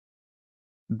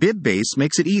BibBase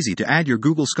makes it easy to add your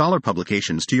Google Scholar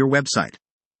publications to your website.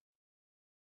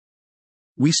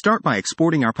 We start by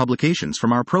exporting our publications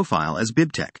from our profile as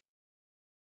BibTech.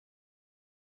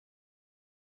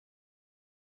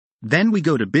 Then we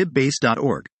go to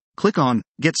bibbase.org, click on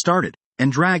Get Started,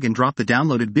 and drag and drop the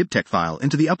downloaded BibTech file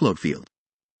into the upload field.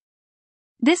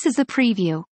 This is a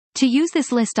preview. To use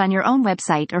this list on your own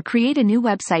website or create a new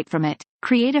website from it,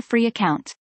 create a free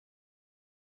account.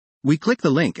 We click the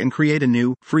link and create a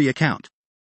new, free account.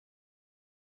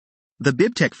 The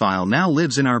BibTech file now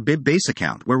lives in our BibBase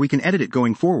account where we can edit it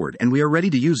going forward, and we are ready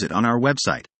to use it on our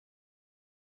website.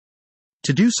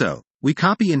 To do so, we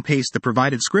copy and paste the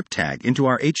provided script tag into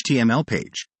our HTML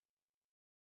page.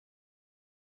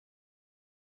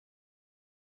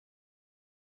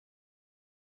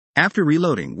 After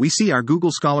reloading, we see our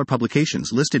Google Scholar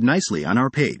publications listed nicely on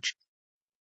our page.